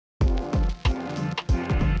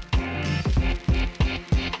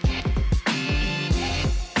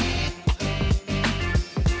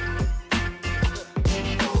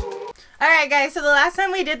All right, guys. So the last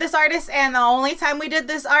time we did this artist and the only time we did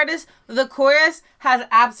this artist, the chorus has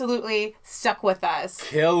absolutely stuck with us.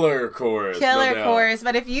 Killer chorus. Killer chorus.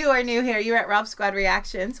 But if you are new here, you're at Rob Squad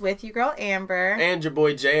Reactions with your girl, Amber. And your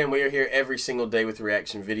boy, Jay. And we are here every single day with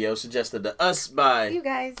reaction videos suggested to us by you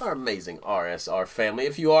guys, our amazing RSR family.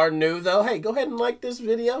 If you are new, though, hey, go ahead and like this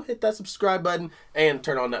video. Hit that subscribe button and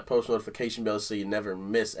turn on that post notification bell so you never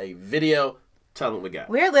miss a video. Tell them what we got.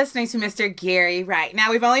 We're listening to Mr. Gary Wright. Now,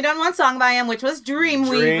 we've only done one song by him, which was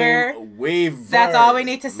Dreamweaver. Dreamweaver. That's all we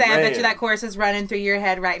need to say. Man. I bet you that chorus is running through your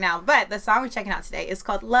head right now. But the song we're checking out today is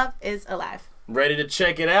called Love is Alive. Ready to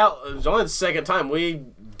check it out? It's only the second time. We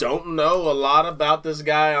don't know a lot about this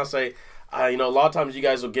guy. I'll say, you know, a lot of times you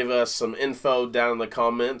guys will give us some info down in the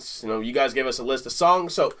comments. You know, you guys give us a list of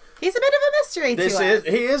songs. So he's a bit of a mystery to us.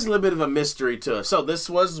 He is a little bit of a mystery to us. So this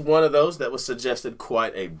was one of those that was suggested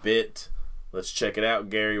quite a bit. Let's check it out.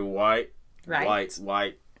 Gary White. White.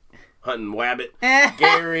 Hunting Wabbit.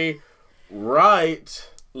 Gary Wright.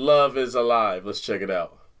 Love is Alive. Let's check it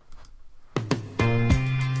out.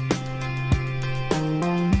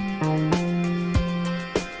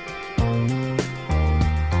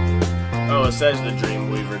 Oh, it says the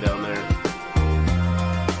Dreamweaver down there.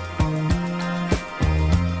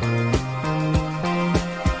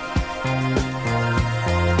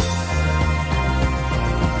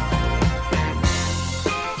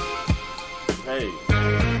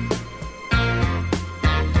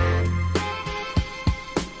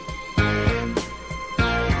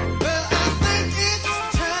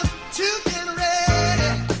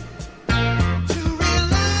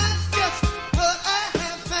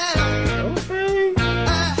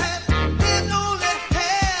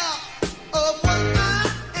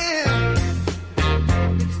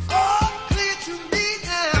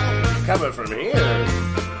 Coming from here.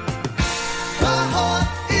 My heart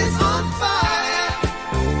is on fire.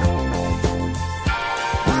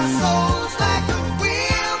 My soul's like a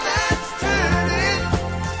wheel that's turning.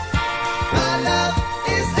 My love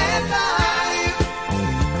is alive.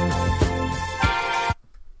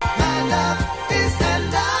 My love is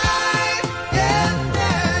alive. Yeah,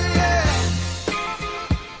 yeah, yeah.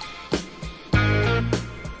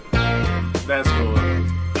 That's cool.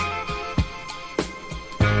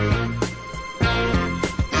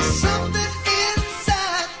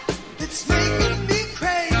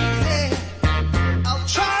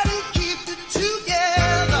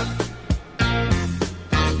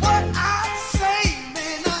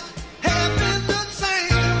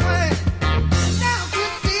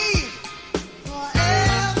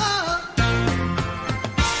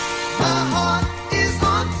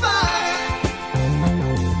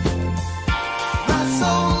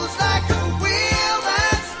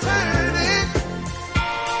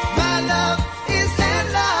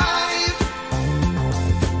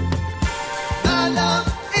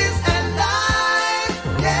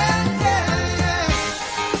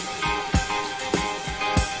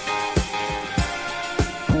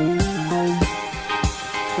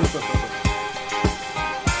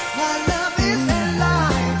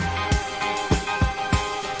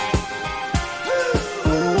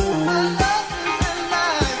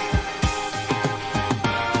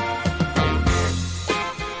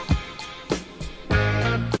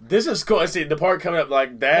 This is cool. See, the part coming up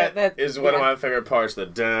like that is one of my favorite parts. The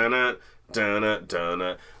dun dun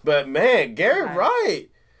dun. But man, Gary Wright,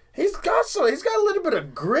 he's got a little bit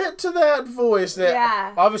of grit to that voice.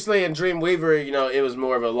 That obviously in Dreamweaver, you know, it was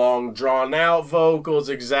more of a long, drawn out vocals.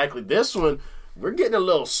 Exactly. This one, we're getting a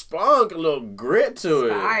little spunk, a little grit to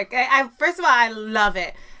it. First of all, I love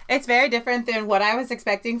it. It's very different than what I was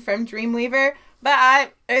expecting from Dreamweaver.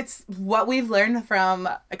 But it's what we've learned from,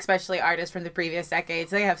 especially artists from the previous decades.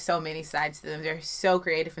 They have so many sides to them. They're so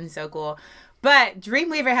creative and so cool. But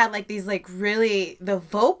Dreamweaver had like these really, the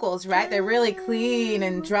vocals, right? They're really clean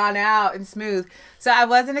and drawn out and smooth. So I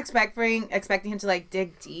wasn't expecting him to like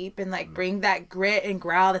dig deep and like bring that grit and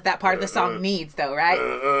growl that part of the song needs, though, right?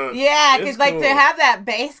 Yeah, because like to have that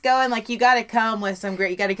bass going, like you got to come with some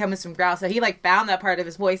grit, you got to come with some growl. So he like found that part of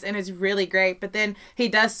his voice and it's really great. But then he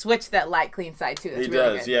does switch to that light, clean side too. That's he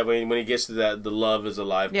really does, good. yeah. When he gets to that, the Love is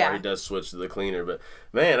Alive part, he does switch to the cleaner. But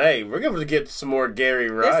man, hey, we're going to get some more Gary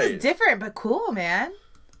Wright. This is different but cool, man.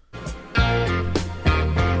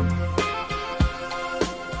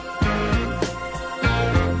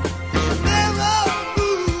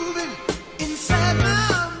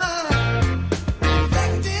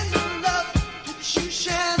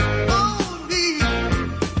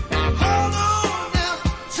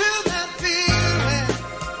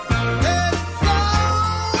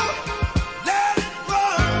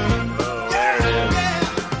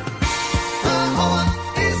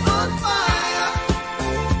 On fire.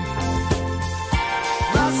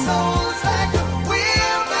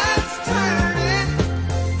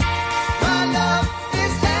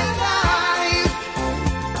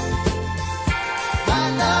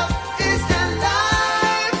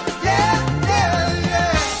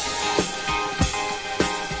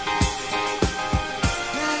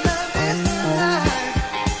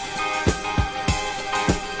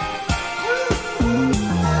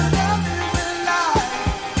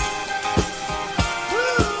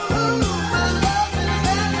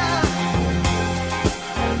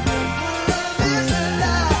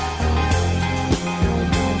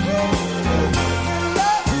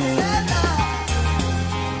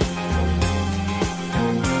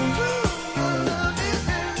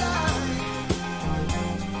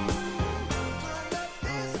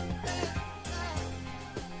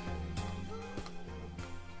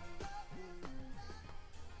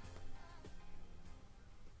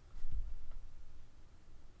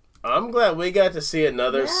 I'm glad we got to see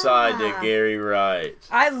another side to Gary Wright.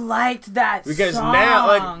 I liked that because song. Now,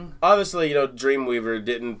 like, obviously, you know, Dreamweaver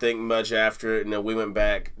didn't think much after it. And we went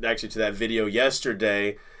back actually to that video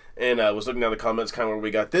yesterday and was looking down the comments kind of where we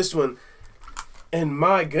got this one. And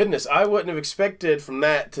my goodness, I wouldn't have expected from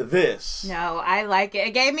that to this. No, I like it.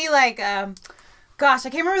 It gave me like, gosh, I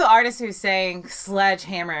can't remember the artist who sang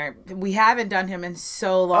Sledgehammer. We haven't done him in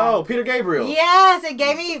so long. Oh, Peter Gabriel. Yes, it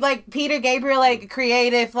gave me like Peter Gabriel, like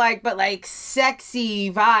creative, like but like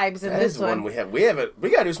sexy vibes in this one. We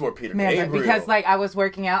gotta do some more Peter Gabriel. Because like I was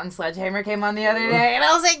working out and Sledgehammer came on the other day, and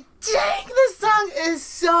I was like, dang, this song is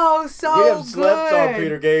so we have slept on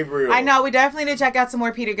Peter Gabriel. I know, we definitely need to check out some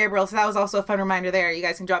more Peter Gabriel, so that was also a fun reminder there. You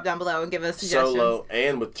guys can drop down below and give us suggestions. Solo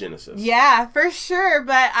and with Genesis. Yeah, for sure,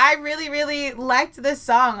 but I really, really liked this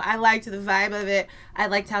song. I liked the vibe of it. I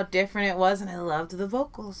liked how different it was, and I loved the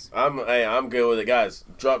vocals. I'm good with it, guys.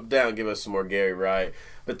 Drop down, give us some more Gary Wright.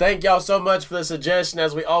 But thank y'all so much for the suggestion,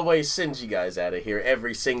 as we always send you guys out of here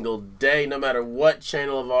every single day, no matter what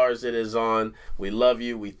channel of ours it is on. We love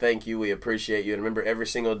you, we thank you, we appreciate you. And remember, every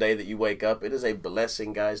single day that you wake up, it is a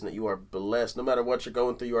blessing, guys, and that you are blessed. No matter what you're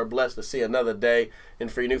going through, you are blessed to see another day.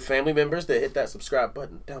 And for your new family members, that hit that subscribe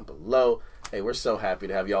button down below. Hey, we're so happy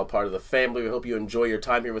to have y'all part of the family. We hope you enjoy your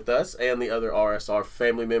time here with us and the other RSR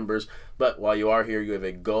family members. But while you are here, you have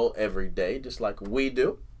a goal every day, just like we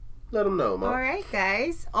do. Let them know, Mom. All right,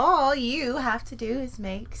 guys. All you have to do is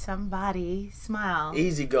make somebody smile.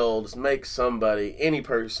 Easy goal. Just make somebody, any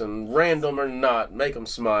person, random or not, make them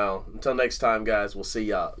smile. Until next time, guys, we'll see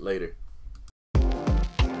y'all later.